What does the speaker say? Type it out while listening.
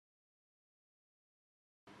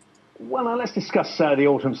Well, now let's discuss the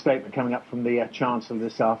autumn statement coming up from the Chancellor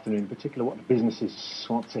this afternoon, in particular what the businesses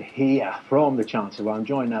want to hear from the Chancellor. Well, I'm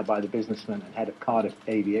joined now by the businessman and head of Cardiff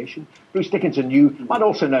Aviation, Bruce Dickinson. You might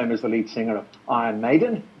also know him as the lead singer of Iron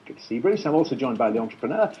Maiden. Good to see you, Bruce. I'm also joined by the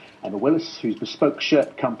entrepreneur, Emma Willis, whose bespoke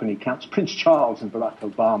shirt company counts Prince Charles and Barack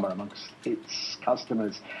Obama amongst its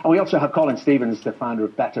customers. And we also have Colin Stevens, the founder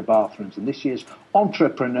of BetterBathrooms, and this year's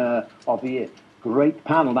Entrepreneur of the Year. Great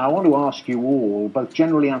panel. Now, I want to ask you all, both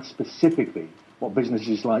generally and specifically, what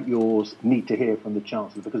businesses like yours need to hear from the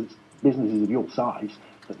Chancellor, because it's businesses of your size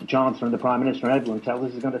that the Chancellor and the Prime Minister and everyone tells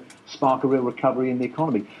us is going to spark a real recovery in the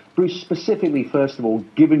economy. Bruce, specifically, first of all,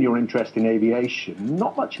 given your interest in aviation,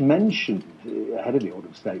 not much mentioned ahead of the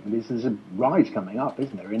autumn statement. There's a rise coming up,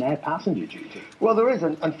 isn't there, in air passenger duty? Well, there is,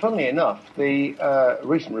 and funnily enough, the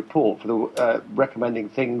recent report for the recommending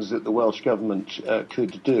things that the Welsh Government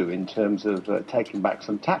could do in terms of taking back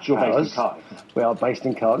some tax powers. Based in Cardiff. We are based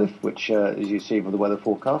in Cardiff, which, as you see from the weather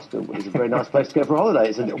forecast, is a very nice place to go for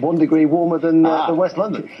holidays. It's 1 degree warmer than West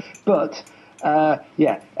London. But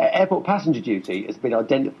airport passenger duty has been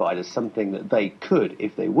identified as something that they could,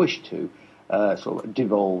 if they wished to, sort of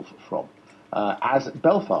devolve from. As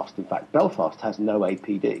Belfast, in fact, Belfast has no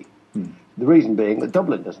APD. The reason being that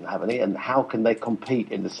Dublin doesn't have any, and how can they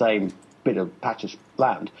compete in the same bit of patch of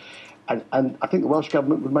land? And I think the Welsh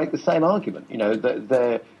Government would make the same argument. You know,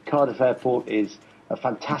 their Cardiff Airport is a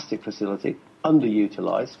fantastic facility,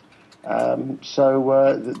 underutilised.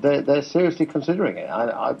 So they're seriously considering it.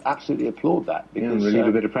 I absolutely applaud that. Because, relieve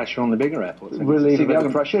a bit of pressure on the bigger airports. Relieve a bit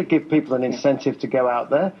of pressure, give people an incentive to go out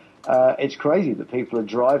there. It's crazy that people are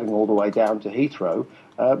driving all the way down to Heathrow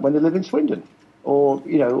when they live in Swindon. Or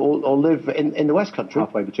live in the West Country.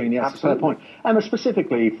 Halfway between, yes, that's a fair point. Emma,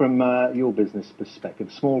 specifically from your business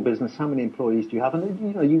perspective, small business, how many employees do you have?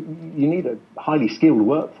 And you need a highly skilled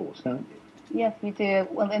workforce, don't you? Yes, we do.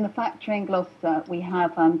 Well, in the factory in Gloucester, we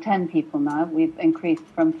have 10 people now. We've increased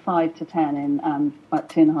from 5 to 10 in about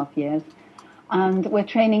 2.5 years. And we're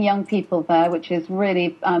training young people there, which is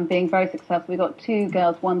really being very successful. We've got 2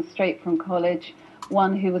 girls, one straight from college,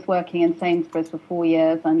 one who was working in Sainsbury's for 4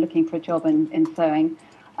 years and looking for a job in sewing.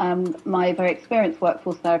 My very experienced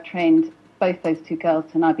workforce there trained both those 2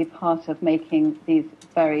 girls to now be part of making these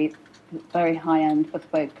very, very high-end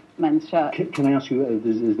bespoke men's shirts. Can I ask you,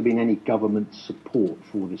 has there been any government support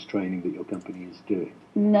for this training that your company is doing?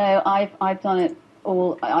 No, I've done it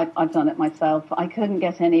all. I've done it myself. I couldn't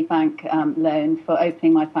get any bank loan for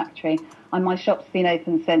opening my factory, and my shop's been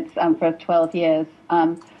open since for 12 years.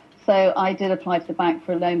 So I did apply to the bank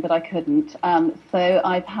for a loan, but I couldn't. So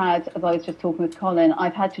I've had, as I was just talking with Colin,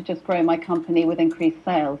 I've had to just grow my company with increased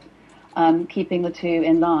sales, keeping the 2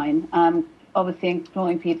 in line. Obviously,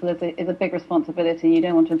 employing people is a big responsibility. You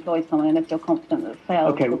don't want to employ someone unless you're confident that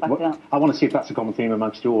sales will back it up. I want to see if that's a common theme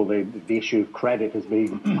amongst you all. The issue of credit has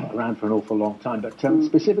been around for an awful long time. But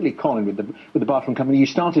specifically, Colin, with the bathroom company, you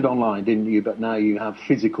started online, didn't you? But now you have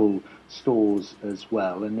physical stores as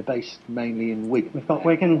well, and they're based mainly in Wigan. We've got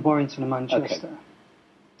Wigan, Warrington and Manchester. Okay.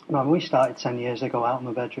 Well, we started 10 years ago out in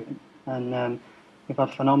my bedroom, and we've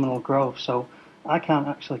had phenomenal growth. So I can't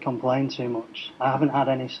actually complain too much. I haven't had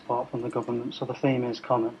any support from the government, so the theme is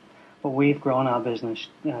common. But we've grown our business,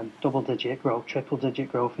 double-digit growth,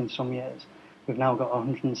 triple-digit growth in some years. We've now got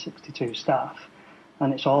 162 staff,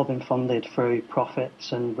 and it's all been funded through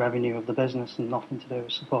profits and revenue of the business and nothing to do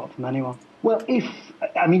with support from anyone. Well,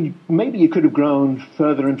 maybe you could have grown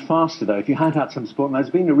further and faster, though, if you had had some support. And there's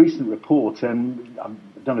been a recent report, and I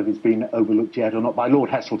don't know if it's been overlooked yet or not, by Lord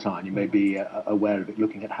Heseltine. You may be aware of it,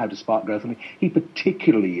 looking at how to spark growth. I mean, he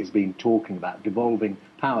particularly has been talking about devolving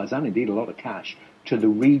powers and indeed a lot of cash to the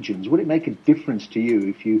regions. Would it make a difference to you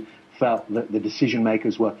if you felt that the decision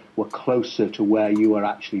makers were closer to where you are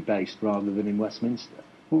actually based rather than in Westminster?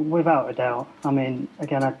 Without a doubt. I mean,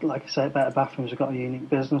 again, like I said, BetterBathrooms have got a unique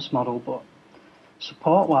business model, but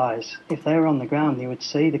support-wise, if they were on the ground, you would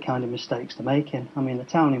see the kind of mistakes they're making. I mean, the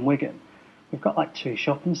town in Wigan, we've got like 2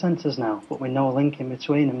 shopping centres now, but with no link in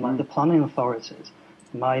between them. Like the planning authorities,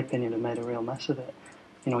 in my opinion, have made a real mess of it.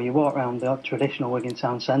 You know, you walk around the traditional Wigan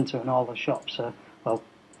town centre and all the shops are,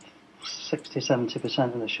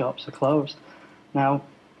 60-70% of the shops are closed. Now,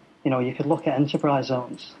 you know, you could look at enterprise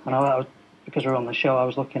zones. And because we're on the show, I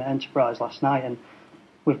was looking at enterprise last night, and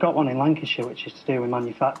we've got one in Lancashire which is to do with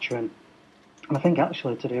manufacturing, and I think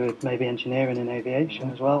actually to do with maybe engineering and aviation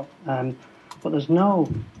as well. But there's no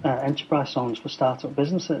enterprise zones for start-up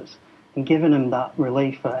businesses, and giving them that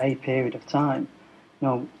relief for a period of time, you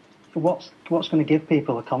know, what's going to give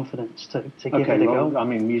people the confidence to give it a go? I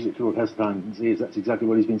mean, music to Lord Heseltine's ears, that's exactly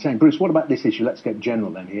what he's been saying. Bruce, what about this issue? Let's get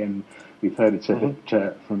general then here, and we've heard it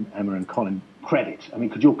from Emma and Colin. credit? I mean,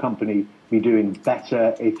 could your company be doing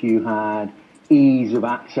better if you had ease of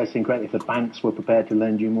accessing credit, if the banks were prepared to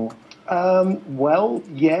lend you more? Well,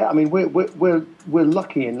 yeah. I mean, we're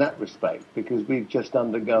lucky in that respect because we've just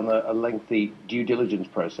undergone a lengthy due diligence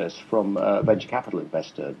process from a venture capital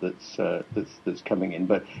investor that's coming in.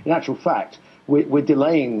 But in actual fact, we're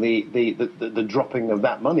delaying the dropping of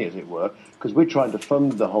that money, as it were, because we're trying to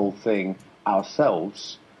fund the whole thing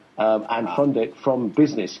ourselves and fund it from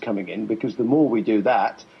business coming in. Because the more we do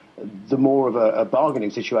that, the more of a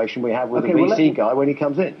bargaining situation we have with the VC guy when he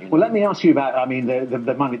comes in. You know? Well, let me ask you about, I mean,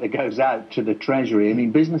 the money that goes out to the Treasury. I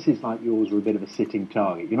mean, businesses like yours are a bit of a sitting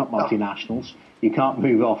target. You're not multinationals. You can't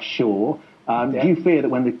move offshore. Do you fear that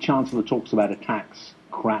when the Chancellor talks about a tax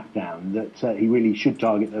crackdown, that he really should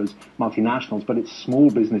target those multinationals, but it's small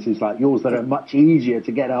businesses like yours that are much easier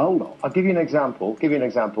to get a hold of? I'll give you an example.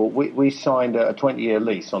 We signed a 20-year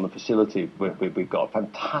lease on the facility we've got. A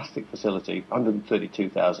fantastic facility,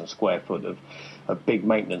 132,000 square foot of big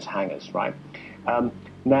maintenance hangars, right?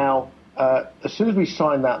 As soon as we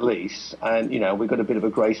signed that lease, and, you know, we got a bit of a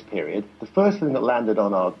grace period, the first thing that landed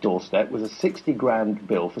on our doorstep was a 60 grand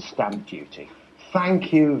bill for stamp duty.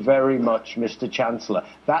 Thank you very much, Mr. Chancellor.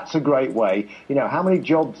 That's a great way. You know, how many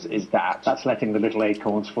jobs is that? That's letting the little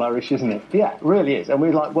acorns flourish, isn't it? Yeah, it really is. And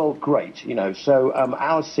we're like, well, great. You know, so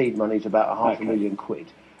our seed money is about £500,000,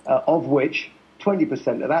 of which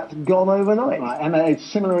 20% of that's gone overnight. Right. Emma,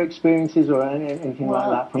 similar experiences or anything like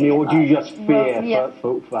that from you, or do you just fear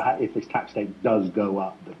for if this tax rate does go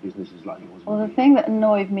up, that businesses like yours? Well, the thing that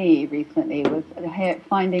annoyed me recently was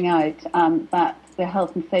finding out that the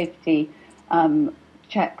health and safety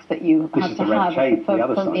checks that you have to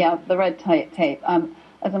have the red tape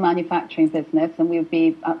as a manufacturing business, and we would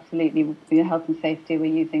be absolutely health and safety.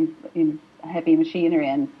 We're using heavy machinery,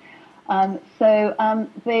 and so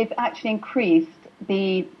they've actually increased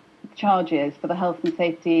the charges for the health and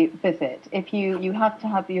safety visit. If you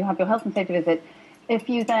have your health and safety visit, if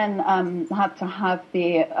you then have to have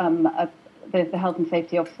the health and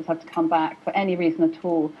safety officers have to come back for any reason at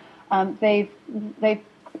all, they've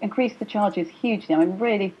increased the charges hugely. I mean,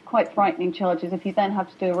 really quite frightening charges. If you then have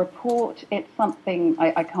to do a report, it's something,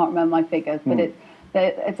 I can't remember my figures, but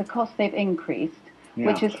it's a cost they've increased,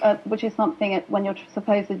 which is something when you're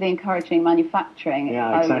supposedly encouraging manufacturing.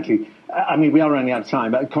 Yeah, exactly. I mean, we are running out of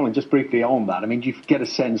time, but Colin, just briefly on that, I mean, do you get a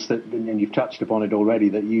sense that, and you've touched upon it already,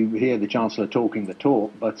 that you hear the Chancellor talking the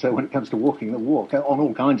talk, but when it comes to walking the walk on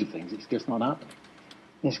all kinds of things, it's just not happening?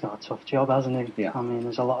 He's got a tough job, hasn't he? Yeah. I mean,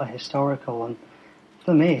 there's a lot of historical, and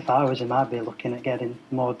for me, if I was him, I'd be looking at getting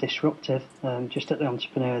more disruptive. Just at the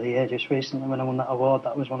Entrepreneur of the Year just recently, when I won that award,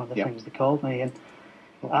 that was one of the things they called me. And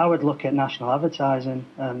I would look at national advertising.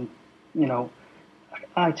 You know,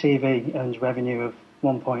 ITV earns revenue of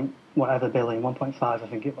 1.5 billion, I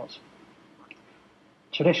think it was.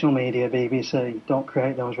 Traditional media, BBC, don't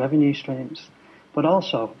create those revenue streams. But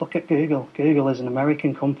also, look at Google. Google is an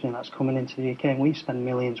American company that's coming into the UK, and we spend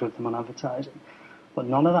millions with them on advertising. But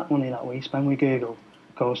none of that money that we spend with Google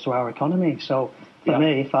goes to our economy. So for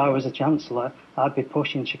me, if I was a Chancellor, I'd be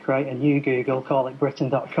pushing to create a new Google, call it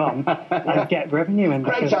Britain.com, and get revenue in.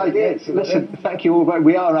 Great ideas. Listen, thank you all.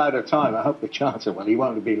 We are out of time. I hope the Chancellor, well, he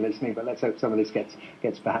won't be listening, but let's hope some of this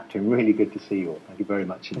gets back to him. Really good to see you all. Thank you very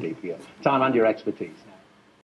much indeed for your time and your expertise.